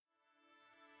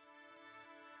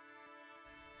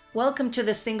Welcome to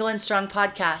the Single and Strong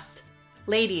podcast.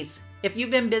 Ladies, if you've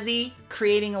been busy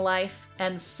creating a life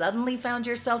and suddenly found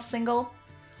yourself single,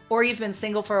 or you've been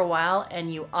single for a while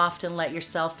and you often let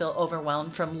yourself feel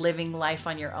overwhelmed from living life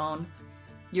on your own,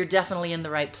 you're definitely in the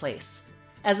right place.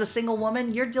 As a single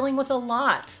woman, you're dealing with a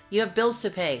lot. You have bills to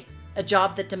pay, a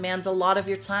job that demands a lot of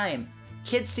your time,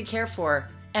 kids to care for,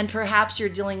 and perhaps you're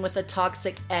dealing with a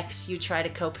toxic ex you try to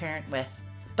co-parent with.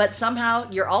 But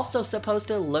somehow you're also supposed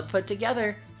to look put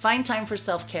together, find time for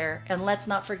self-care, and let's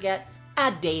not forget,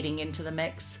 add dating into the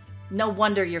mix. No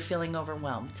wonder you're feeling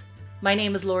overwhelmed. My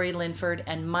name is Lori Linford,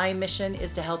 and my mission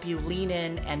is to help you lean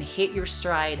in and hit your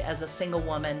stride as a single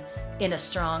woman in a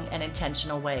strong and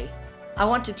intentional way. I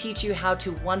want to teach you how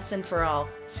to once and for all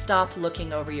stop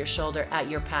looking over your shoulder at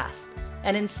your past,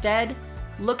 and instead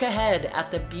look ahead at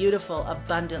the beautiful,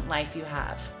 abundant life you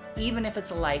have, even if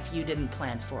it's a life you didn't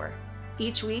plan for.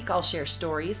 Each week, I'll share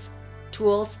stories,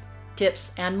 tools,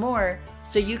 tips, and more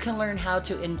so you can learn how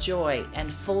to enjoy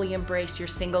and fully embrace your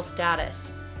single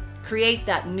status, create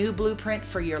that new blueprint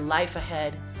for your life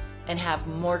ahead, and have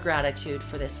more gratitude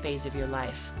for this phase of your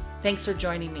life. Thanks for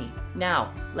joining me.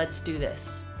 Now, let's do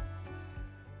this.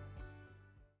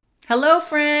 Hello,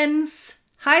 friends.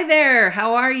 Hi there.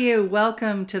 How are you?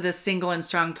 Welcome to the Single and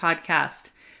Strong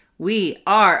podcast. We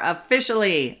are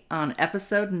officially on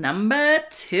episode number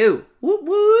 2. Woot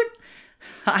woot.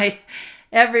 Hi,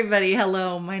 everybody.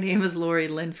 Hello. My name is Lori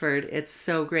Linford. It's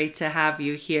so great to have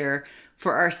you here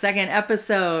for our second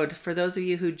episode. For those of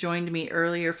you who joined me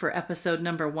earlier for episode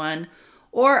number 1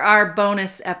 or our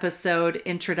bonus episode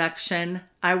introduction,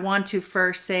 I want to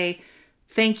first say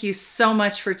thank you so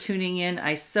much for tuning in.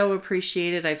 I so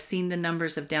appreciate it. I've seen the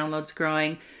numbers of downloads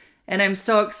growing, and I'm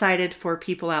so excited for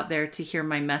people out there to hear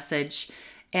my message.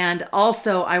 And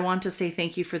also, I want to say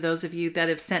thank you for those of you that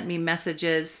have sent me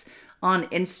messages on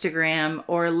Instagram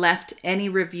or left any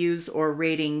reviews or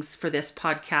ratings for this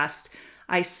podcast.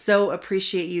 I so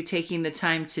appreciate you taking the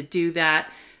time to do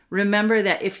that. Remember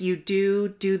that if you do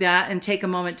that and take a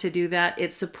moment to do that,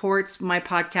 it supports my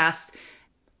podcast,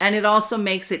 and it also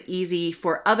makes it easy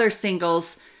for other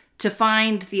singles to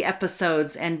find the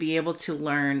episodes and be able to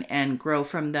learn and grow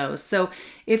from those. So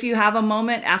if you have a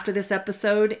moment after this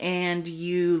episode and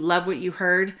you love what you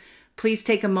heard, please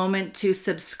take a moment to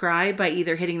subscribe by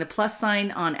either hitting the plus sign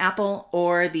on Apple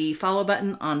or the follow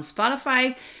button on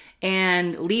Spotify,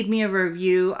 and leave me a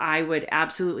review. I would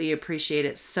absolutely appreciate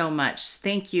it so much.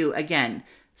 Thank you again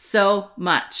so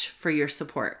much for your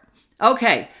support.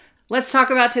 Okay. Let's talk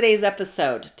about today's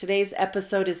episode. Today's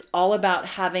episode is all about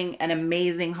having an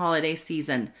amazing holiday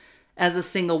season as a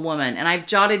single woman. And I've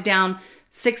jotted down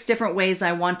 6 different ways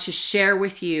I want to share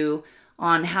with you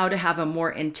on how to have a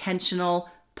more intentional,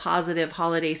 positive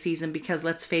holiday season, because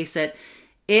let's face it,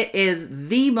 it is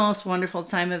the most wonderful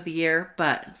time of the year.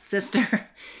 But sister,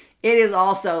 it is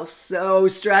also so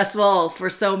stressful for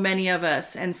so many of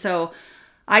us. And so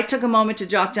I took a moment to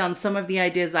jot down some of the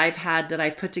ideas I've had that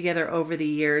I've put together over the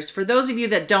years. For those of you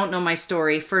that don't know my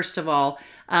story, first of all,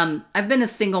 I've been a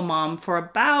single mom for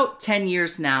about 10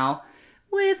 years now,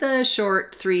 with a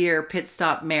short 3-year pit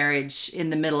stop marriage in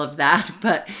the middle of that.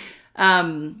 But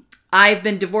I've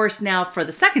been divorced now for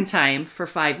the second time for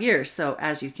 5 years. So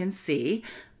as you can see,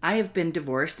 I have been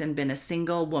divorced and been a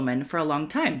single woman for a long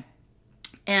time.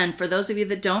 And for those of you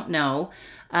that don't know,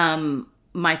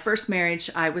 my first marriage,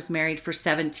 I was married for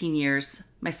 17 years.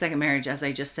 My second marriage, as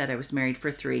I just said, I was married for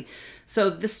 3. So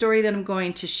the story that I'm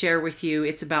going to share with you,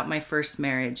 it's about my first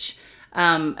marriage.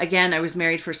 Again, I was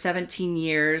married for 17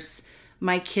 years.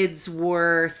 My kids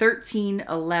were 13,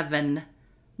 11,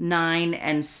 9,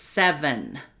 and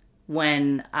 7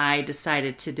 when I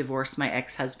decided to divorce my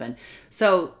ex-husband.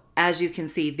 So as you can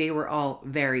see, they were all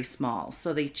very small.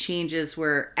 So the changes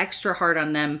were extra hard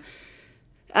on them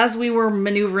as we were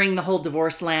maneuvering the whole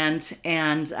divorce land.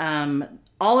 And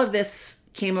all of this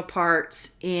came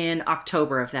apart in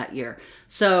October of that year.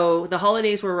 So the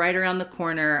holidays were right around the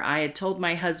corner. I had told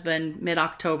my husband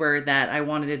mid-October that I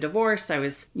wanted a divorce. I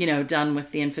was, done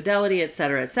with the infidelity,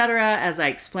 etc., etc. As I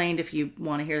explained, if you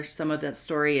want to hear some of that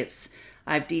story,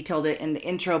 I've detailed it in the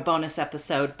intro bonus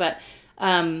episode. But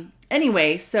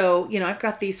anyway, so, I've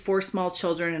got these 4 small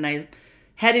children, and I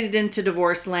headed into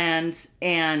divorce land,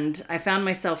 and I found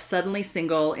myself suddenly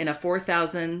single in a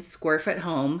 4,000 square foot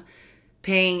home,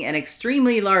 paying an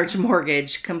extremely large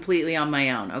mortgage completely on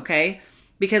my own, okay?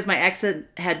 Because my ex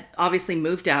had obviously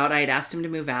moved out. I had asked him to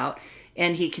move out,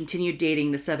 and he continued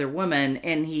dating this other woman,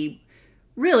 and he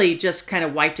really just kind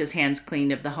of wiped his hands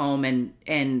clean of the home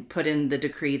and put in the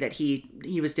decree that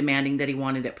he was demanding that he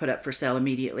wanted it put up for sale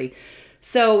immediately.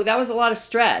 So that was a lot of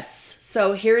stress.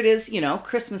 So here it is,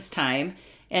 Christmas time.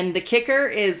 And the kicker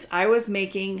is I was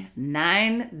making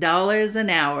 $9 an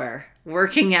hour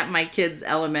working at my kids'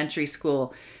 elementary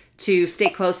school to stay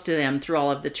close to them through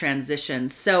all of the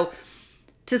transitions. So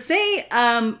to say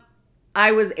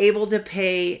I was able to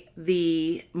pay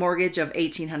the mortgage of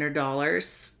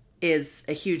 $1,800 is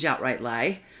a huge outright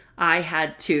lie. I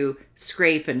had to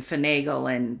scrape and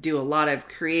finagle and do a lot of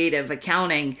creative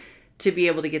accounting to be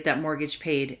able to get that mortgage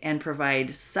paid and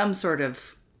provide some sort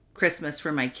of Christmas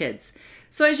for my kids.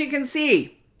 So as you can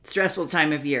see, stressful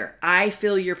time of year. I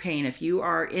feel your pain. If you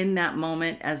are in that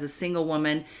moment as a single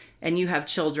woman and you have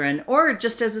children, or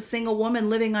just as a single woman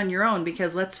living on your own,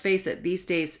 because let's face it, these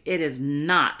days it is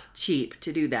not cheap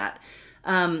to do that.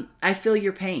 I feel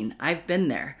your pain. I've been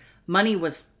there. Money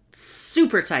was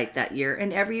super tight that year,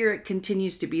 and every year it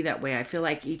continues to be that way. I feel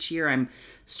like each year I'm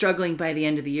struggling by the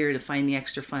end of the year to find the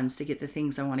extra funds to get the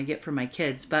things I want to get for my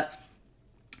kids. But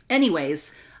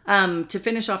anyways, to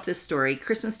finish off this story,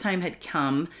 Christmas time had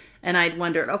come and I'd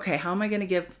wondered, okay, how am I going to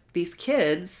give these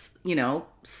kids,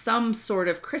 some sort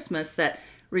of Christmas that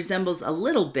resembles a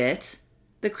little bit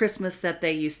the Christmas that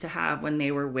they used to have when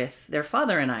they were with their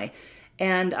father and I.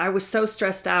 And I was so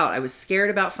stressed out. I was scared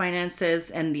about finances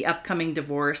and the upcoming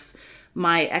divorce.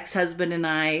 My ex-husband and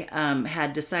I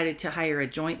had decided to hire a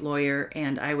joint lawyer,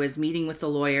 and I was meeting with the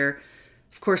lawyer.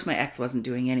 Of course, my ex wasn't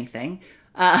doing anything.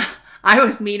 I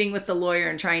was meeting with the lawyer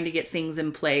and trying to get things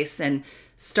in place and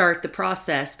start the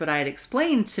process, but I had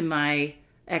explained to my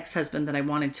ex-husband that I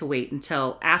wanted to wait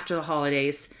until after the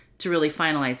holidays to really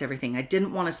finalize everything. I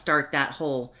didn't want to start that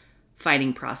whole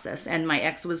fighting process. And my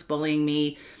ex was bullying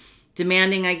me,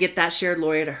 demanding I get that shared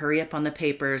lawyer to hurry up on the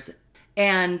papers.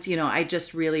 And, I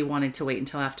just really wanted to wait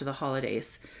until after the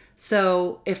holidays.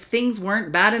 So if things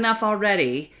weren't bad enough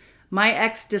already, my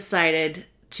ex decided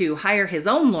to hire his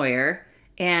own lawyer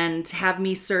and have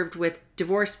me served with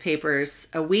divorce papers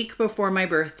a week before my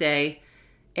birthday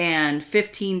and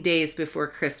 15 days before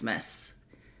Christmas.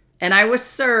 And I was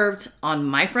served on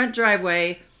my front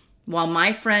driveway while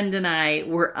my friend and I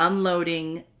were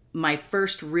unloading my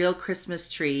first real Christmas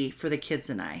tree for the kids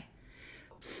and I.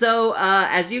 So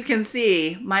as you can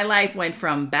see, my life went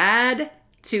from bad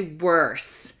to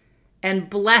worse. And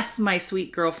bless my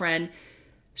sweet girlfriend,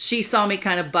 she saw me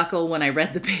kind of buckle when I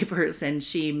read the papers, and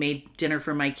she made dinner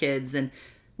for my kids, and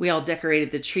we all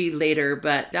decorated the tree later,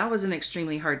 but that was an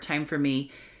extremely hard time for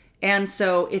me. And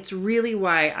so it's really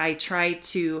why I try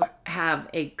to have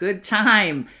a good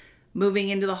time moving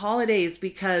into the holidays,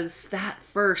 because that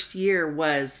first year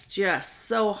was just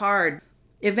so hard.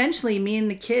 Eventually, me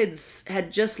and the kids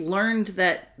had just learned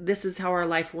that this is how our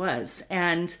life was.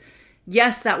 And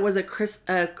yes, that was a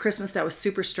Christmas that was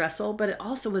super stressful, but it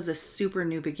also was a super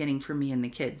new beginning for me and the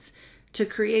kids to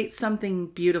create something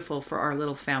beautiful for our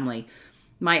little family.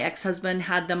 My ex-husband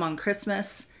had them on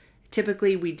Christmas.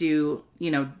 Typically, we do,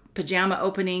 pajama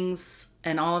openings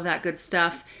and all of that good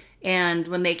stuff. And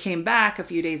when they came back a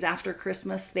few days after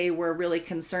Christmas, they were really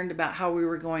concerned about how we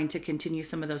were going to continue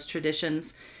some of those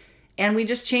traditions. And we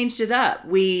just changed it up.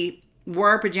 We wore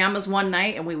our pajamas one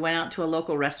night and we went out to a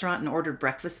local restaurant and ordered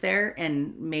breakfast there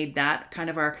and made that kind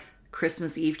of our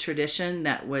Christmas Eve tradition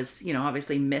that was,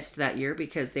 obviously missed that year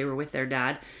because they were with their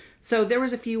dad. So there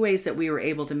was a few ways that we were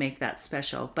able to make that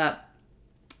special. But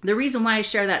the reason why I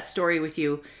share that story with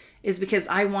you is because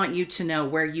I want you to know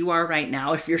where you are right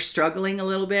now. If you're struggling a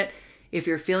little bit, if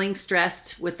you're feeling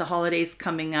stressed with the holidays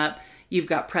coming up, you've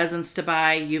got presents to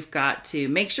buy, you've got to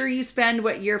make sure you spend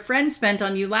what your friend spent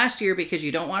on you last year because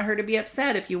you don't want her to be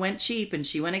upset if you went cheap and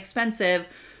she went expensive,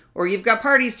 or you've got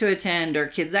parties to attend or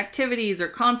kids' activities or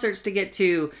concerts to get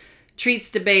to, treats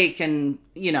to bake, and,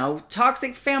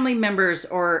 toxic family members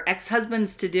or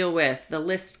ex-husbands to deal with. The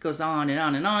list goes on and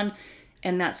on and on.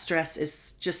 And that stress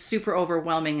is just super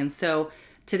overwhelming. And so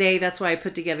today, that's why I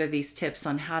put together these tips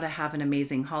on how to have an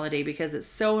amazing holiday, because it's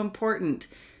so important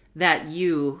that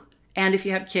you, and if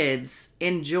you have kids,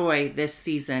 enjoy this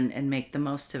season and make the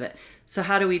most of it. So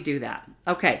how do we do that?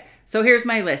 Okay, so here's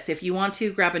my list. If you want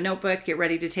to, grab a notebook, get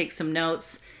ready to take some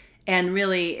notes. And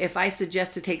really, if I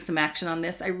suggest to take some action on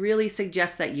this, I really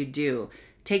suggest that you do.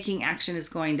 Taking action is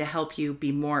going to help you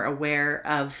be more aware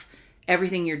of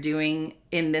everything you're doing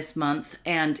in this month,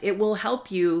 and it will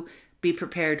help you be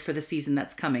prepared for the season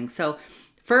that's coming. So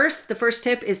the first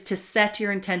tip is to set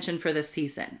your intention for this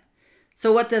season.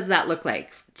 So what does that look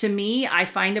like? To me, I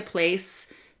find a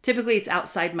place, typically it's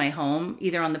outside my home,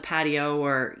 either on the patio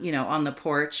or, on the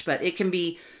porch, but it can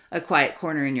be a quiet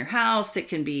corner in your house. It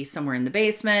can be somewhere in the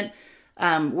basement,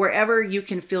 wherever you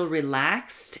can feel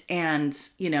relaxed. And,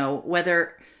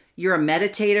 whether you're a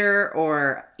meditator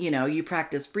or, you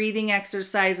practice breathing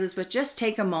exercises, but just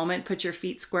take a moment, put your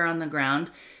feet square on the ground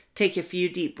take a few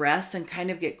deep breaths and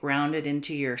kind of get grounded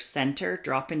into your center,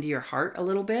 drop into your heart a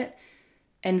little bit,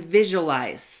 and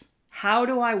visualize, how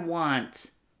do I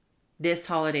want this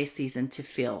holiday season to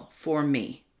feel for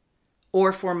me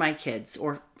or for my kids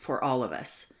or for all of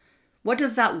us? What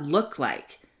does that look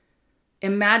like?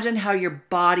 Imagine how your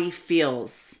body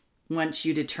feels once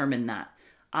you determine that.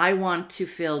 I want to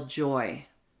feel joy.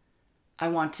 I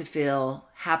want to feel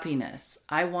happiness.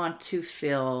 I want to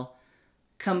feel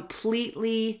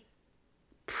completely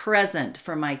present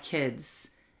for my kids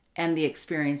and the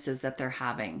experiences that they're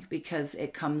having, because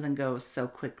it comes and goes so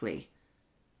quickly.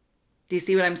 Do you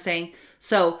see what I'm saying?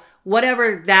 So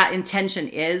whatever that intention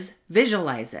is,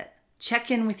 visualize it. Check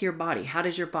in with your body. How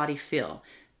does your body feel?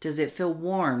 Does it feel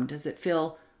warm? Does it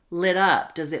feel lit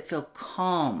up? Does it feel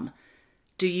calm?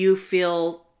 Do you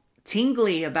feel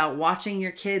tingly about watching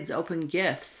your kids open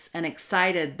gifts and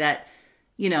excited that,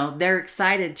 they're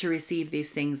excited to receive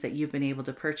these things that you've been able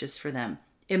to purchase for them?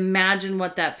 Imagine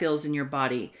what that feels in your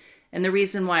body. And the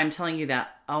reason why I'm telling you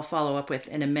that, I'll follow up with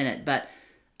in a minute. But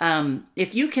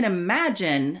if you can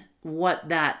imagine what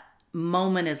that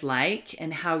moment is like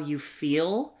and how you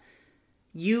feel,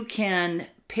 you can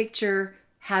picture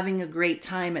having a great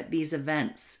time at these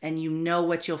events, and you know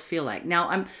what you'll feel like. Now,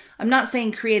 I'm not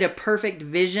saying create a perfect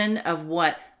vision of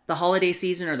what the holiday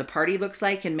season or the party looks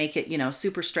like and make it,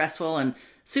 super stressful and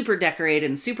super decorated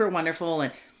and super wonderful.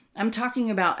 And I'm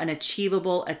talking about an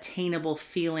achievable, attainable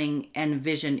feeling and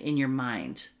vision in your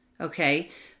mind. Okay?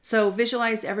 So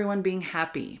visualize everyone being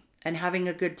happy and having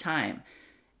a good time,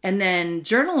 and then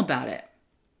journal about it,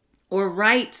 or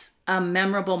write a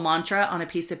memorable mantra on a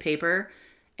piece of paper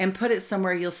and put it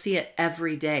somewhere you'll see it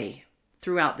every day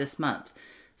throughout this month.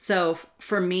 So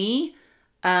for me,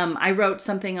 I wrote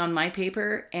something on my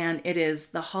paper, and it is,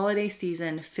 the holiday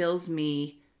season fills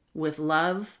me with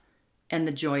love and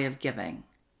the joy of giving.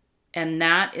 And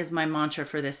that is my mantra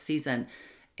for this season.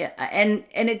 And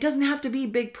it doesn't have to be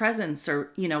big presents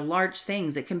or, large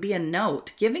things. It can be a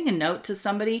note. Giving a note to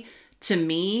somebody, to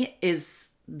me, is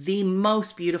the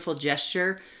most beautiful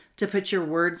gesture, to put your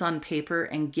words on paper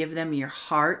and give them your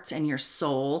heart and your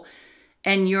soul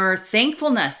and your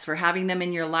thankfulness for having them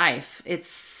in your life. It's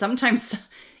sometimes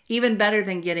even better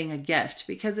than getting a gift,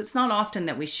 because it's not often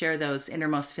that we share those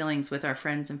innermost feelings with our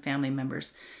friends and family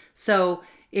members. So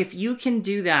if you can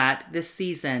do that this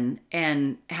season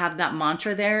and have that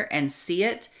mantra there and see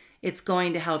it, it's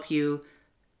going to help you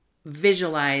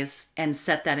visualize and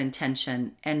set that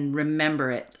intention and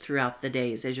remember it throughout the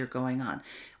days as you're going on.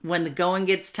 When the going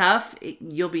gets tough,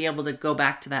 you'll be able to go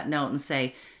back to that note and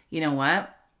say, you know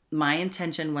what? My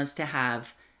intention was to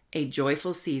have a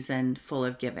joyful season full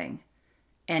of giving.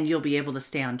 And you'll be able to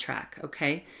stay on track,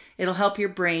 okay? It'll help your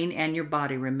brain and your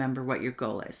body remember what your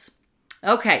goal is.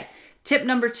 Okay, tip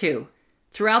number 2.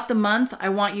 Throughout the month, I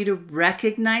want you to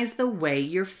recognize the way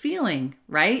you're feeling,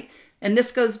 right? And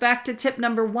this goes back to tip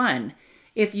number 1.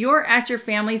 If you're at your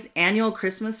family's annual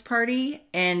Christmas party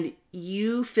and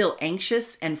you feel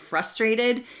anxious and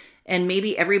frustrated, and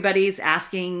maybe everybody's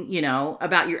asking,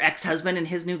 about your ex-husband and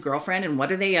his new girlfriend and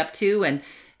what are they up to, and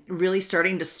really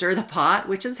starting to stir the pot,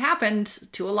 which has happened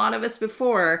to a lot of us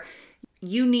before,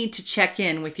 you need to check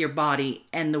in with your body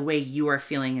and the way you are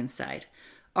feeling inside.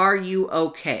 Are you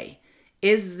okay?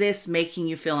 Is this making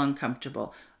you feel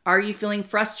uncomfortable? Are you feeling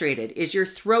frustrated? Is your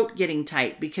throat getting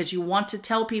tight because you want to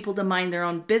tell people to mind their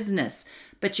own business,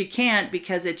 but you can't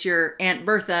because it's your Aunt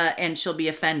Bertha and she'll be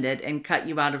offended and cut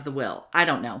you out of the will? I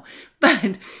don't know.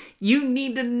 But you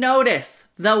need to notice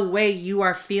the way you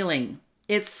are feeling.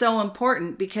 It's so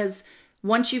important, because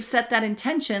once you've set that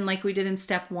intention, like we did in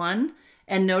step 1,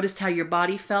 and noticed how your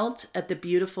body felt at the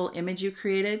beautiful image you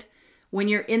created, when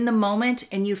you're in the moment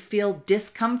and you feel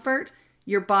discomfort,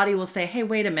 your body will say, hey,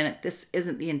 wait a minute, this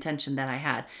isn't the intention that I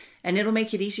had. And it'll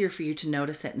make it easier for you to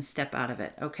notice it and step out of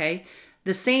it, okay?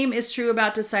 The same is true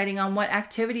about deciding on what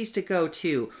activities to go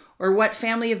to or what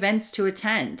family events to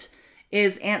attend.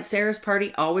 Is Aunt Sarah's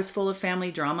party always full of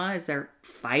family drama? Is there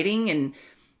fighting? And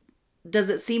does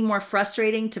it seem more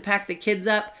frustrating to pack the kids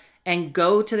up and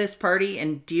go to this party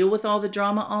and deal with all the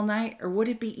drama all night? Or would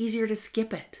it be easier to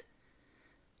skip it?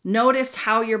 Notice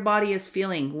how your body is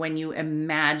feeling when you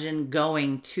imagine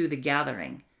going to the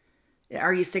gathering.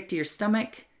 Are you sick to your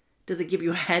stomach? Does it give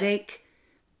you a headache?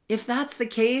 If that's the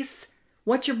case,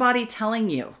 what's your body telling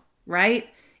you, right?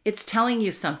 It's telling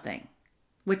you something,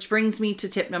 which brings me to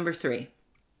tip number 3.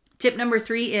 Tip number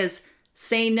 3 is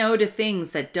say no to things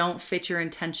that don't fit your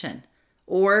intention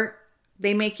or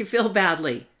they make you feel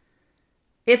badly.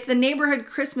 If the neighborhood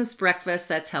Christmas breakfast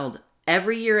that's held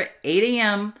every year at 8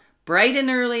 a.m., bright and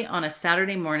early on a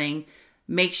Saturday morning,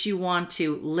 makes you want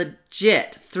to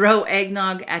legit throw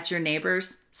eggnog at your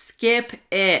neighbors, skip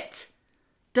it.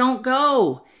 Don't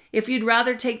go. If you'd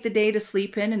rather take the day to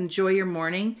sleep in and enjoy your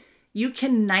morning, you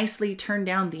can nicely turn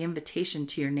down the invitation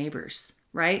to your neighbors,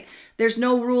 right? There's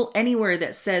no rule anywhere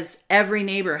that says every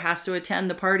neighbor has to attend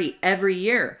the party every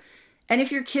year. And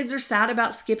if your kids are sad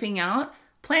about skipping out,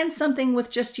 plan something with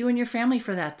just you and your family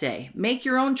for that day. Make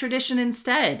your own tradition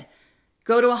instead.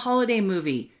 Go to a holiday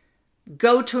movie.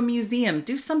 Go to a museum.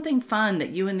 Do something fun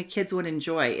that you and the kids would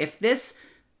enjoy. If this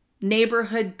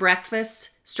neighborhood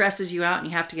breakfast stresses you out and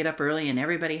you have to get up early and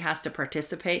everybody has to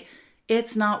participate,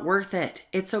 it's not worth it.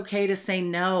 It's okay to say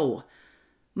no.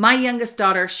 My youngest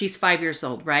daughter, she's 5 years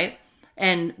old, right?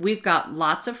 And we've got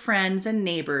lots of friends and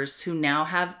neighbors who now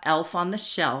have Elf on the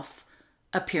Shelf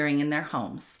appearing in their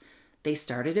homes. They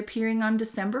started appearing on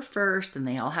December 1st and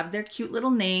they all have their cute little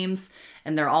names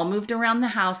and they're all moved around the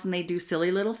house and they do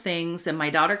silly little things. And my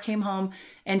daughter came home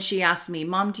and she asked me,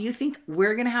 Mom, do you think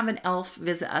we're going to have an elf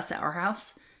visit us at our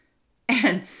house?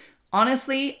 And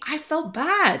honestly, I felt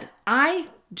bad. I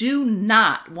do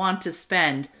not want to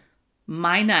spend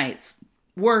my nights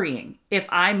worrying if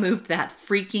I moved that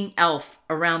freaking elf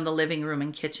around the living room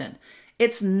and kitchen.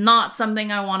 It's not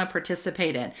something I want to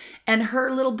participate in. And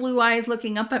her little blue eyes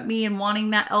looking up at me and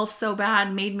wanting that elf so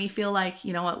bad made me feel like,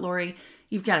 you know what, Lori,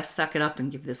 you've got to suck it up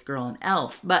and give this girl an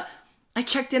elf. But I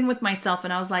checked in with myself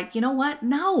and I was like, you know what?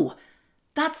 No,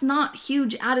 that's not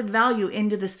huge added value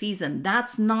into the season.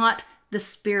 That's not the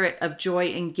spirit of joy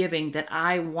and giving that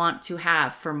I want to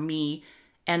have for me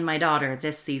and my daughter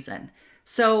this season.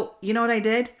 So you know what I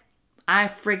did? I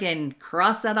friggin'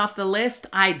 crossed that off the list.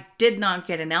 I did not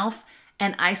get an elf.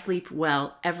 And I sleep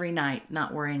well every night,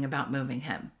 not worrying about moving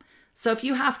him. So if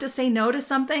you have to say no to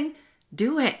something,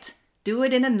 do it. Do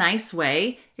it in a nice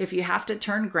way. If you have to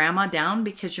turn grandma down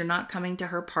because you're not coming to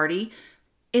her party,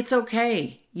 it's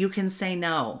okay. You can say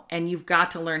no. And you've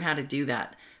got to learn how to do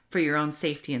that for your own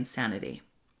safety and sanity.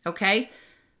 Okay?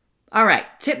 All right.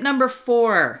 Tip number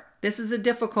 4. This is a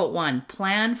difficult one.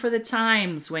 Plan for the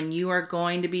times when you are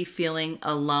going to be feeling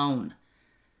alone.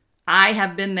 I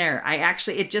have been there.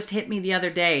 It just hit me the other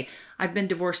day. I've been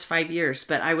divorced 5 years,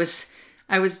 but I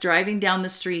was driving down the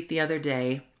street the other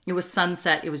day. It was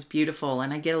sunset. It was beautiful.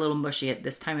 And I get a little mushy at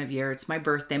this time of year. It's my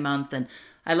birthday month and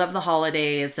I love the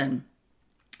holidays. And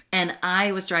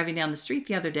I was driving down the street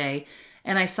the other day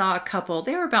and I saw a couple,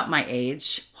 they were about my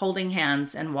age, holding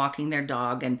hands and walking their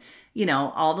dog. And, you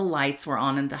know, all the lights were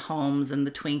on in the homes and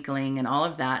the twinkling and all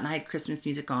of that. And I had Christmas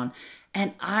music on.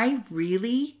 And I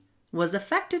really was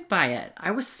affected by it.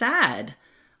 I was sad.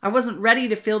 I wasn't ready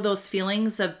to feel those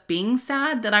feelings of being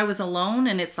sad that I was alone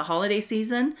and it's the holiday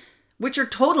season, which are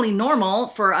totally normal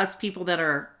for us people that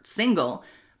are single,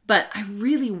 but I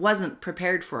really wasn't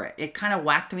prepared for it. It kind of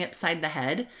whacked me upside the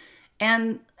head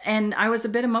and I was a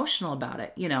bit emotional about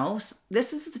it. You know,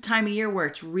 this is the time of year where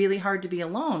it's really hard to be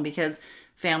alone because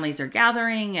families are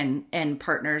gathering and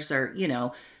partners are, you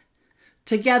know,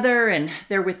 together and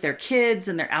they're with their kids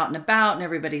and they're out and about and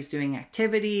everybody's doing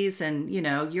activities and, you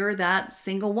know, you're that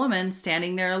single woman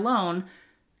standing there alone,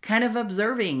 kind of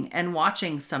observing and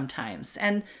watching sometimes.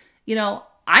 And, you know,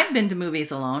 I've been to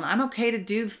movies alone. I'm okay to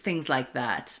do things like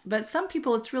that. But some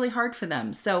people, it's really hard for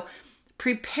them. So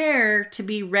prepare to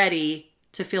be ready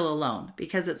to feel alone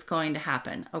because it's going to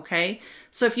happen. Okay.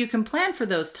 So if you can plan for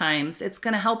those times, it's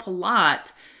going to help a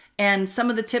lot. And some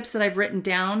of the tips that I've written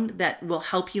down that will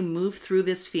help you move through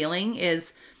this feeling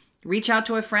is reach out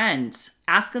to a friend,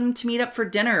 ask them to meet up for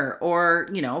dinner or,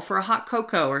 you know, for a hot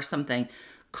cocoa or something.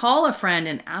 Call a friend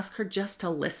and ask her just to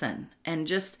listen and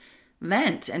just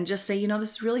vent and just say, you know,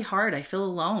 this is really hard. I feel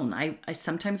alone. I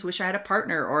sometimes wish I had a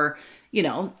partner or, you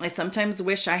know, I sometimes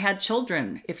wish I had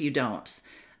children if you don't.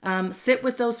 Sit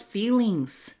with those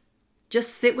feelings.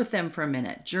 Just sit with them for a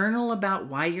minute. Journal about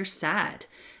why you're sad.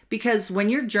 Because when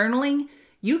you're journaling,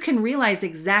 you can realize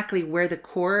exactly where the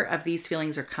core of these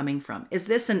feelings are coming from. Is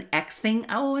this an ex thing?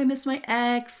 Oh, I miss my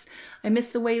ex. I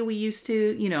miss the way we used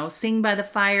to, you know, sing by the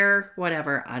fire,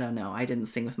 whatever. I don't know. I didn't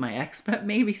sing with my ex, but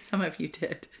maybe some of you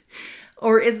did.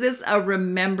 Or is this a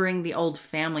remembering the old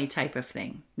family type of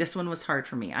thing? This one was hard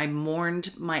for me. I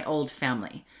mourned my old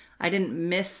family. I didn't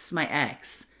miss my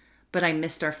ex, but I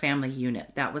missed our family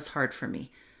unit. That was hard for me.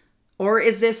 Or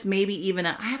is this maybe even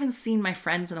I haven't seen my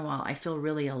friends in a while. I feel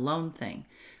really alone thing,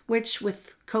 which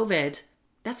with COVID,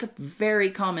 that's a very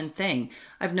common thing.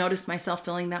 I've noticed myself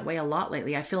feeling that way a lot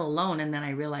lately. I feel alone and then I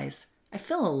realize I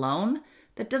feel alone.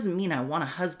 That doesn't mean I want a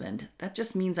husband. That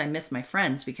just means I miss my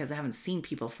friends because I haven't seen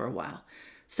people for a while.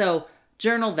 So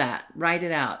journal that, write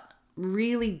it out,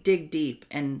 really dig deep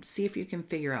and see if you can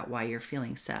figure out why you're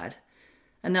feeling sad.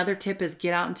 Another tip is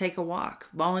get out and take a walk,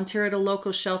 volunteer at a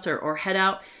local shelter, or head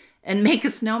out and make a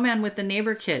snowman with the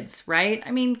neighbor kids, right?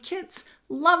 I mean, kids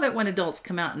love it when adults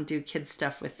come out and do kids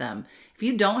stuff with them. If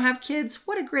you don't have kids,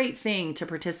 what a great thing to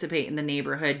participate in the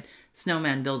neighborhood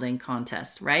snowman building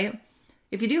contest, right?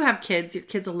 If you do have kids, your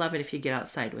kids will love it if you get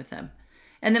outside with them.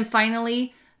 And then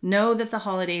finally, know that the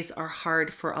holidays are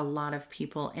hard for a lot of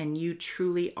people and you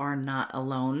truly are not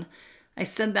alone. I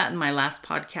said that in my last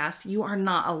podcast. You are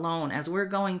not alone. As we're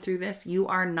going through this, you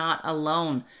are not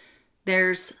alone.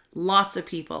 There's lots of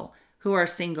people who are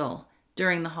single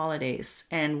during the holidays,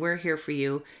 and we're here for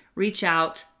you. Reach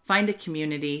out, find a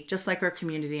community, just like our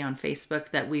community on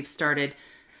Facebook that we've started.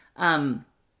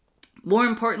 More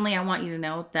importantly, I want you to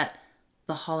know that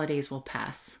the holidays will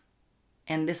pass,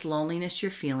 and this loneliness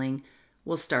you're feeling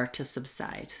will start to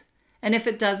subside. And if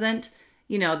it doesn't,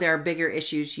 there are bigger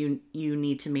issues you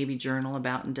need to maybe journal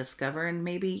about and discover. And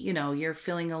maybe, you're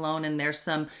feeling alone and there's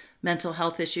some mental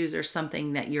health issues or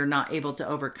something that you're not able to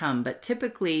overcome. But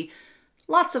typically,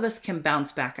 lots of us can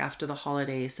bounce back after the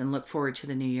holidays and look forward to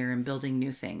the new year and building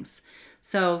new things.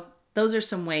 So those are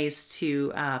some ways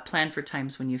to plan for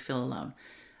times when you feel alone.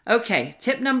 Okay,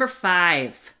 tip number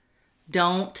 5,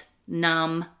 don't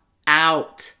numb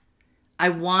out. I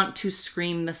want to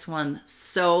scream this one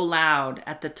so loud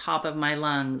at the top of my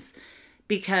lungs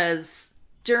because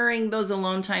during those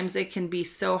alone times, it can be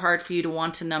so hard for you to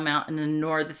want to numb out and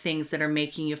ignore the things that are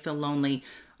making you feel lonely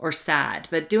or sad.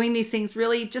 But doing these things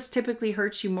really just typically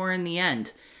hurts you more in the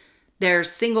end.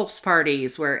 There's singles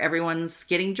parties where everyone's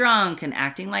getting drunk and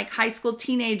acting like high school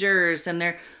teenagers and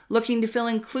they're looking to feel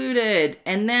included.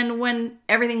 And then when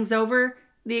everything's over,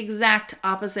 the exact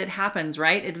opposite happens,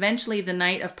 right? Eventually the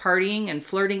night of partying and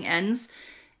flirting ends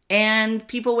and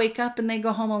people wake up and they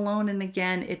go home alone. And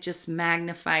again, it just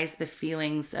magnifies the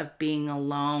feelings of being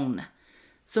alone.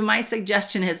 So my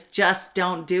suggestion is just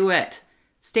don't do it.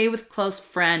 Stay with close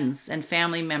friends and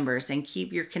family members and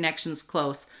keep your connections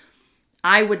close.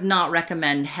 I would not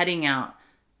recommend heading out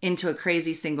into a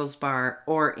crazy singles bar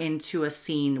or into a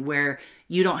scene where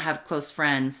you don't have close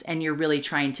friends and you're really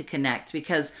trying to connect,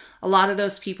 because a lot of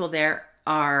those people there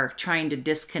are trying to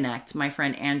disconnect. My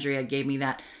friend Andrea gave me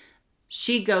that.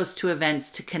 She goes to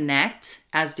events to connect,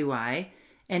 as do I.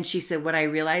 And she said, what I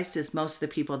realized is most of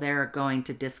the people there are going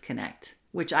to disconnect,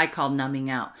 which I call numbing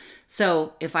out.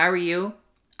 So if I were you,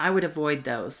 I would avoid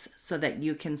those so that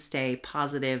you can stay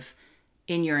positive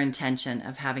in your intention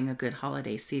of having a good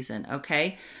holiday season,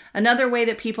 okay? Another way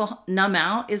that people numb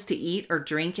out is to eat or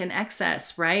drink in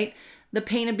excess, right? The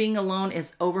pain of being alone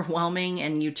is overwhelming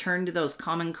and you turn to those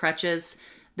common crutches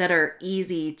that are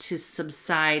easy to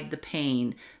subside the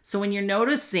pain. So when you're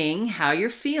noticing how you're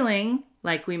feeling,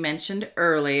 like we mentioned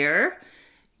earlier,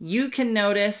 you can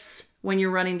notice when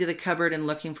you're running to the cupboard and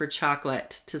looking for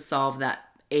chocolate to solve that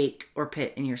ache or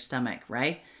pit in your stomach,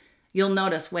 right? You'll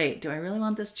notice, wait, do I really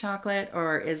want this chocolate?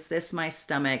 Or is this my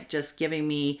stomach just giving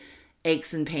me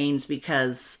aches and pains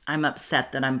because I'm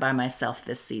upset that I'm by myself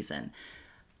this season?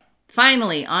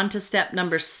 Finally, on to step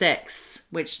number 6,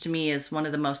 which to me is one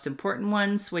of the most important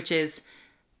ones, which is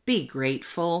be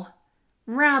grateful.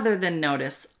 Rather than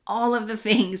notice all of the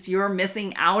things you're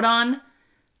missing out on,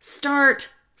 start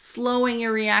slowing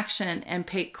your reaction and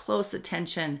pay close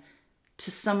attention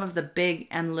to some of the big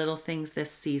and little things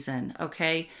this season,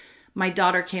 okay? My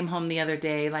daughter came home the other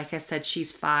day. Like I said,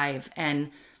 she's 5, and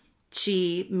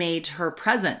she made her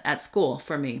present at school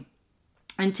for me.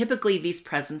 And typically these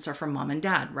presents are from mom and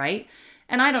dad, right?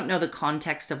 And I don't know the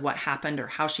context of what happened or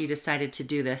how she decided to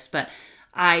do this, but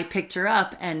I picked her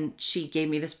up and she gave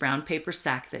me this brown paper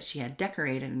sack that she had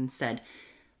decorated and said,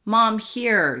 Mom,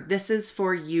 here, this is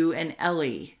for you and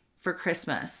Ellie for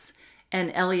Christmas.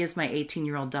 And Ellie is my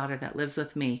 18-year-old daughter that lives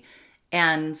with me.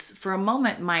 And for a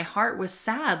moment, my heart was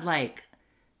sad. Like,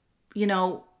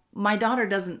 my daughter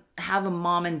doesn't have a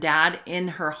mom and dad in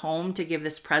her home to give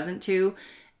this present to.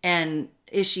 And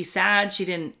is she sad? She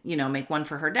didn't, make one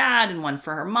for her dad and one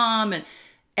for her mom.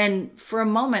 And for a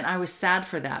moment, I was sad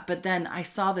for that. But then I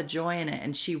saw the joy in it.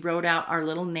 And she wrote out our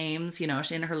little names, in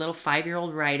her little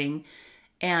 5-year-old writing.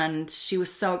 And she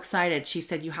was so excited. She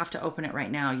said, you have to open it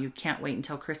right now. You can't wait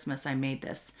until Christmas. I made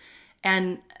this.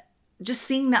 And just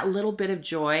seeing that little bit of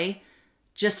joy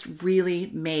just really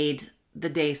made the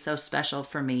day so special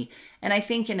for me. And I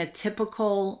think in a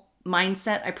typical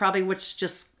mindset, I probably would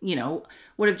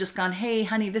have just gone, hey,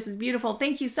 honey, this is beautiful.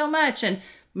 Thank you so much. And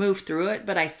moved through it.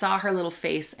 But I saw her little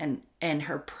face and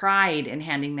her pride in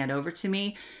handing that over to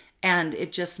me. And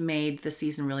it just made the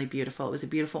season really beautiful. It was a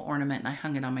beautiful ornament and I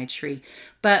hung it on my tree.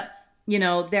 But,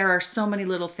 there are so many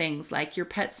little things like your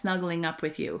pet snuggling up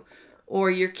with you, or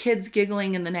your kids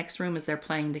giggling in the next room as they're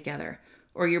playing together,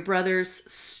 or your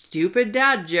brother's stupid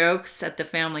dad jokes at the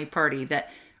family party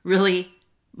that really,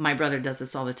 my brother does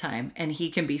this all the time and he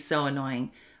can be so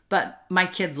annoying, but my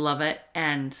kids love it.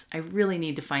 And I really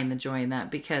need to find the joy in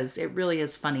that because it really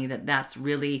is funny that that's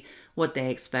really what they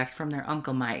expect from their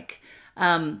Uncle Mike.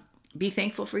 Be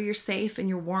thankful for your safe and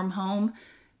your warm home.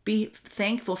 Be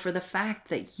thankful for the fact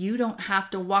that you don't have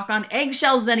to walk on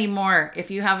eggshells anymore if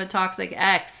you have a toxic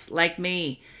ex like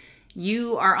me.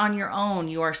 You are on your own.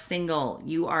 You are single.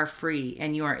 You are free,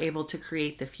 and you are able to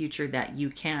create the future that you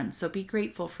can. So be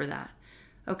grateful for that.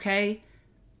 Okay?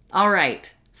 All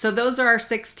right. So those are our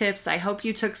 6 tips. I hope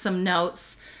you took some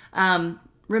notes.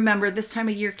 Remember, this time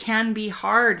of year can be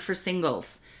hard for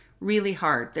singles. Really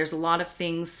hard. There's a lot of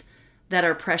things that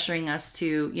are pressuring us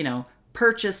to,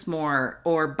 purchase more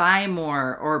or buy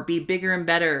more or be bigger and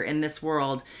better in this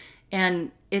world.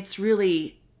 And it's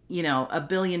really, $1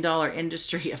 billion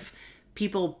industry of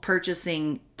people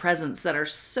purchasing presents that are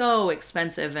so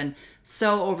expensive and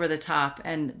so over the top.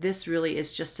 And this really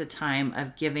is just a time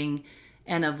of giving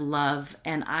and of love.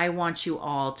 And I want you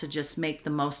all to just make the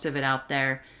most of it out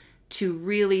there, to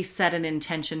really set an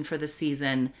intention for the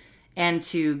season and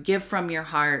to give from your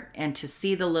heart and to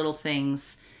see the little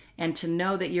things and to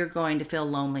know that you're going to feel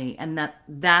lonely and that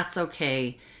that's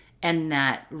okay. And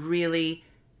that really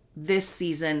this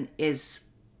season is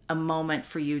a moment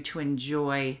for you to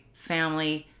enjoy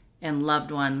family and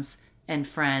loved ones and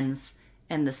friends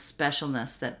and the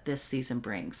specialness that this season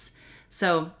brings.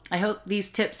 So I hope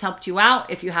these tips helped you out.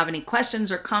 If you have any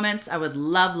questions or comments, I would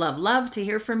love, love, love to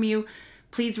hear from you.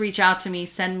 Please reach out to me.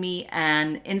 Send me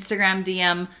an Instagram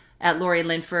DM at Lori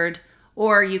Linford,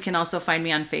 or you can also find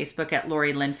me on Facebook at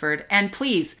Lori Linford. And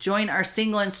please join our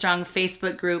Single and Strong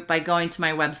Facebook group by going to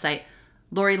my website,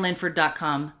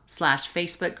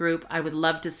 LoriLinford.com/Facebook group. I would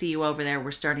love to see you over there.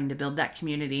 We're starting to build that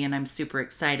community and I'm super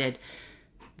excited.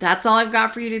 That's all I've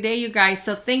got for you today, you guys.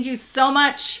 So thank you so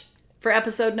much for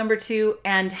episode number 2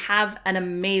 and have an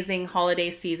amazing holiday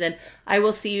season. I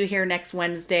will see you here next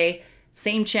Wednesday.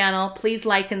 Same channel. Please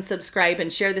like and subscribe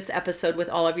and share this episode with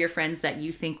all of your friends that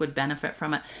you think would benefit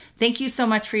from it. Thank you so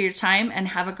much for your time and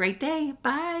have a great day.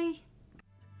 Bye.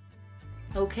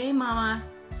 Okay, Mama.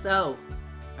 So,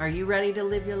 are you ready to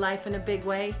live your life in a big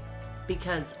way?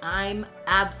 Because I'm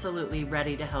absolutely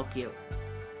ready to help you.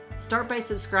 Start by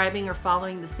subscribing or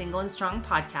following the Single and Strong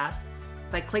podcast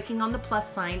by clicking on the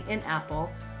plus sign in Apple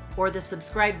or the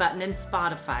subscribe button in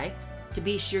Spotify to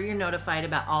be sure you're notified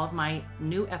about all of my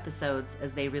new episodes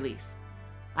as they release.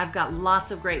 I've got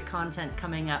lots of great content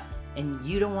coming up and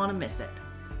you don't want to miss it.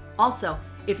 Also,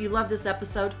 if you love this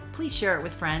episode, please share it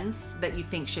with friends that you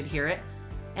think should hear it.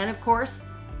 And of course,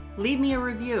 leave me a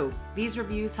review. These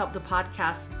reviews help the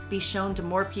podcast be shown to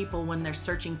more people when they're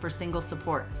searching for single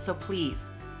support. So please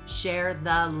share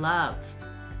the love.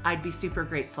 I'd be super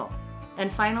grateful.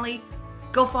 And finally,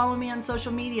 go follow me on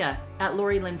social media at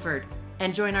Lori Linford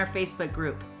and join our Facebook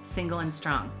group, Single and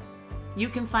Strong. You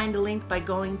can find a link by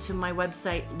going to my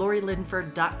website,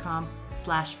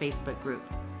 LoriLinford.com/Facebook group.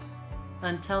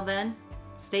 Until then,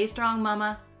 stay strong,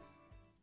 Mama.